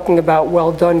am talking about,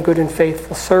 well done, good and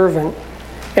faithful servant.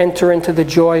 Enter into the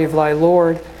joy of thy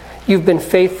Lord. You've been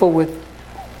faithful with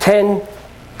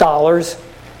 $10.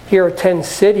 Here are 10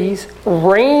 cities.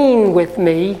 Reign with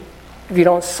me. If we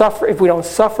don't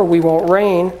suffer, we won't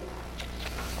reign.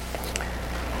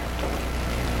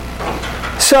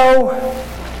 So,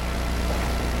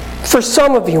 for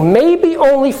some of you, maybe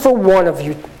only for one of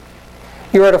you,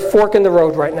 you're at a fork in the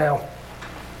road right now.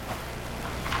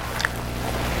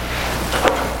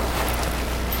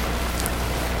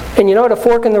 And at a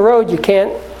fork in the road, you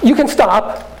can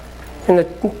stop, and the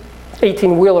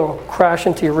 18-wheeler will crash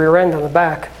into your rear end on the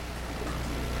back.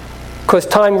 Because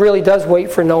time really does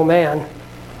wait for no man.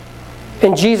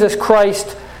 And Jesus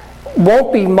Christ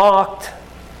won't be mocked.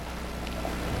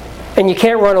 And you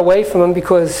can't run away from him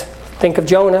because think of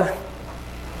Jonah.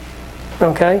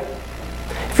 Okay?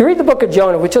 If you read the book of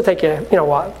Jonah, which will take you,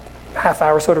 half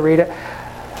hour or so to read it.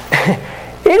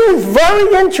 It is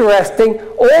very interesting,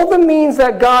 all the means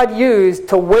that God used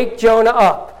to wake Jonah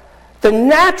up. The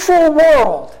natural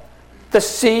world, the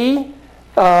sea,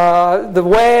 the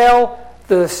whale,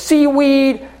 the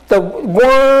seaweed, the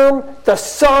worm, the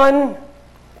sun,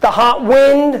 the hot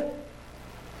wind.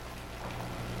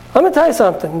 I'm going to tell you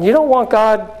something. You don't want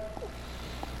God,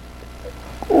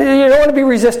 you don't want to be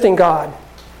resisting God.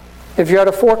 If you're at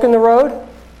a fork in the road,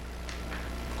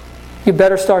 you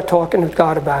better start talking to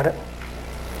God about it.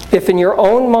 If in your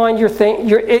own mind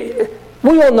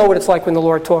we all know what it's like when the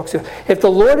Lord talks to you. If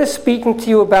the Lord is speaking to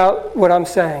you about what I'm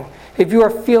saying, if you are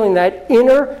feeling that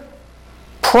inner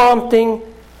prompting,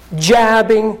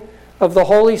 jabbing of the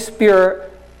Holy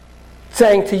Spirit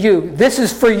saying to you, this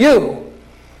is for you,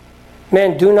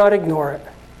 man, do not ignore it.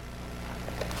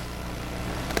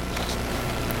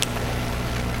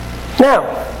 Now,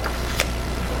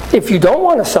 if you don't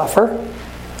want to suffer,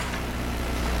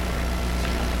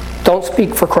 don't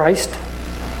speak for Christ.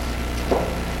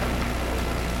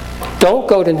 Don't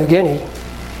go to New Guinea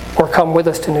or come with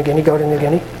us to New Guinea. Go to New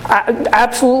Guinea.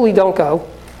 Absolutely don't go.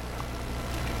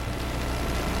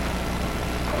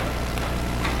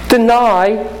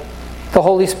 Deny the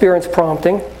Holy Spirit's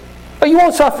prompting. But you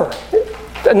won't suffer.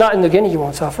 Not in New Guinea you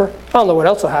won't suffer. I don't know what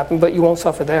else will happen, but you won't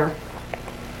suffer there.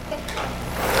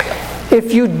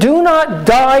 If you do not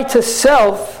die to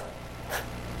self,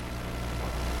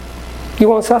 you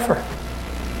won't suffer.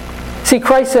 See,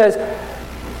 Christ says,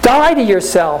 die to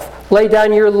yourself, lay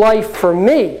down your life for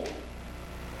me.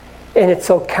 And it's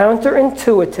so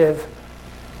counterintuitive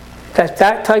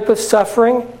that type of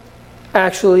suffering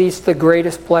actually is the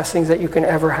greatest blessings that you can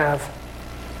ever have.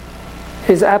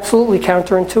 is absolutely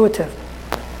counterintuitive.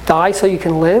 Die so you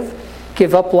can live,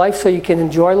 give up life so you can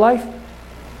enjoy life,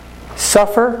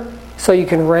 suffer so you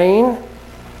can reign.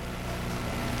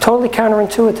 Totally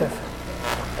counterintuitive.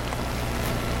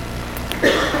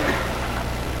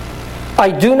 I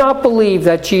do not believe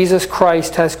that Jesus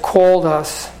Christ has called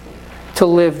us to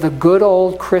live the good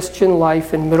old Christian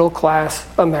life in middle-class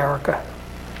America.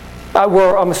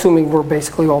 I'm assuming we're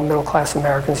basically all middle-class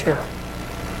Americans here.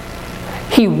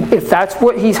 If that's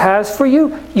what He has for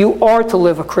you, you are to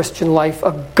live a Christian life,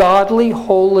 a godly,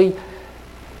 holy,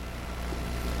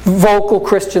 vocal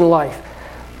Christian life.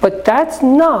 But that's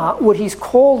not what He's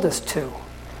called us to.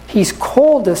 He's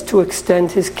called us to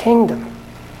extend His kingdom.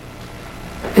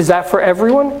 Is that for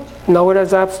everyone? No, it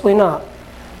is absolutely not.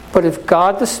 But if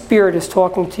God the Spirit is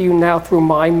talking to you now through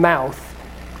my mouth,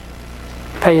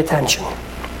 pay attention.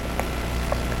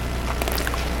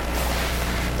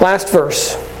 Last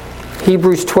verse.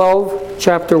 Hebrews 12,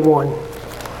 chapter 1.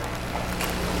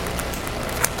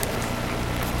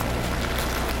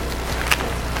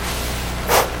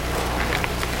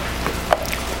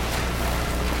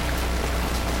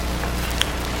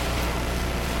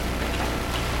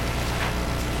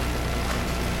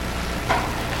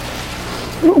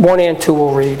 One and two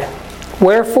will read.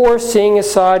 Wherefore, seeing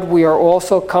aside we are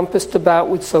also compassed about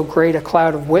with so great a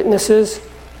cloud of witnesses,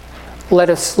 let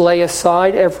us lay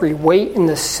aside every weight and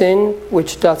the sin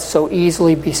which doth so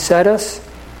easily beset us,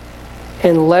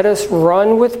 and let us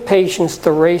run with patience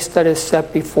the race that is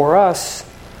set before us,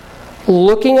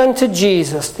 looking unto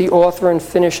Jesus, the author and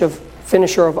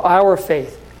finisher of our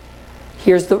faith.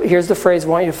 Here's the phrase I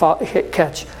want you to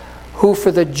catch. Who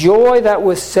for the joy that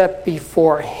was set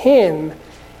before Him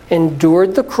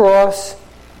endured the cross,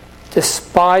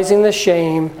 despising the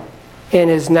shame, and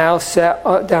is now set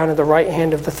down at the right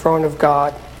hand of the throne of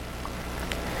God.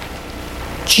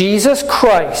 Jesus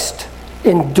Christ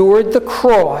endured the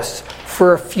cross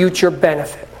for a future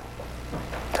benefit.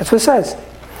 That's what it says.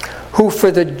 Who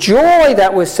for the joy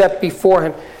that was set before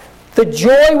Him. The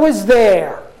joy was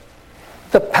there.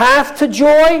 The path to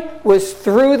joy was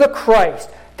through the Christ.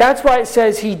 That's why it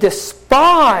says He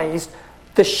despised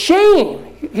the shame.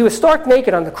 He was stark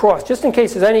naked on the cross. Just in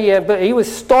case there's any, but He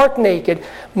was stark naked,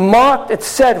 mocked,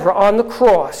 etc. on the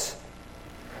cross.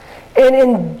 And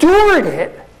endured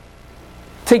it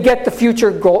to get the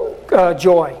future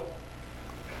joy.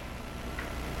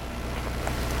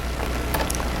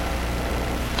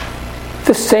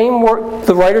 The same word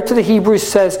the writer to the Hebrews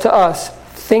says to us,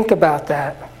 think about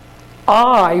that.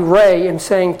 I, Ray, am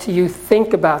saying to you,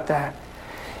 think about that.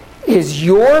 Is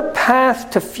your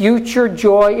path to future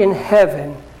joy in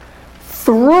heaven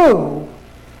through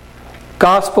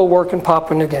gospel work in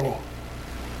Papua New Guinea?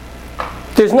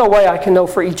 There's no way I can know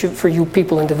for you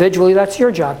people individually. That's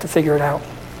your job to figure it out.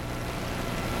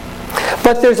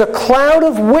 But there's a cloud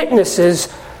of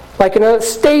witnesses like in a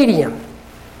stadium.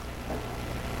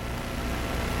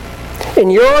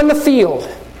 And you're on the field.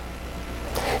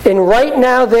 And right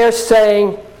now they're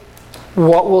saying,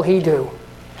 what will he do?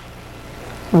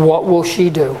 What will she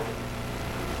do?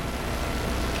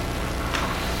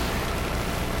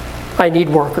 I need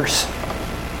workers.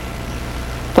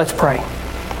 Let's pray.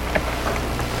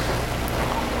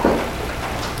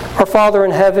 Our Father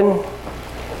in heaven,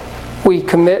 we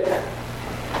commit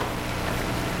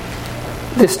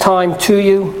this time to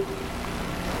you.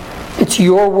 It's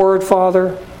your word,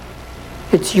 Father.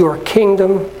 It's your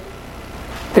kingdom.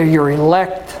 They're your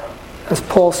elect. As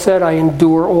Paul said, I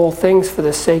endure all things for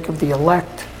the sake of the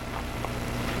elect.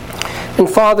 And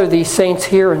Father, these saints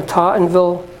here in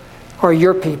Tottenville are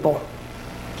your people.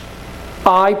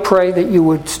 I pray that you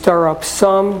would stir up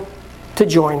some to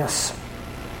join us.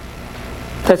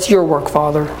 That's your work,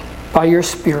 Father, by your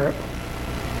Spirit.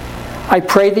 I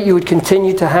pray that you would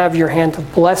continue to have your hand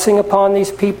of blessing upon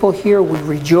these people here. We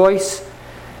rejoice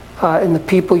in the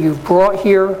people you've brought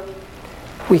here.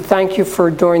 We thank you for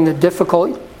during the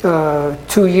difficult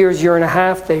 2 years, year and a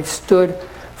half, they've stood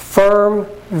firm,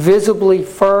 visibly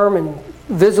firm and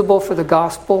visible for the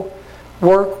gospel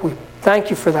work. We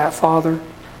thank you for that, Father.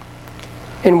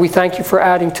 And we thank you for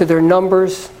adding to their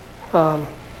numbers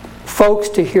folks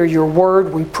to hear your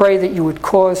word. We pray that you would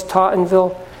cause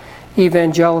Tottenville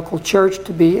Evangelical Church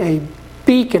to be a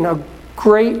beacon, a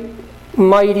great,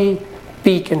 mighty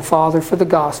beacon, Father, for the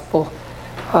gospel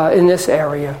in this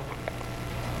area.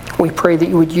 We pray that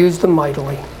you would use them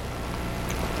mightily.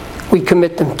 We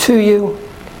commit them to you.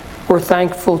 We're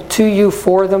thankful to you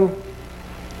for them.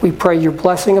 We pray your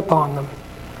blessing upon them.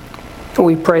 And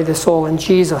we pray this all in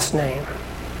Jesus' name.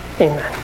 Amen.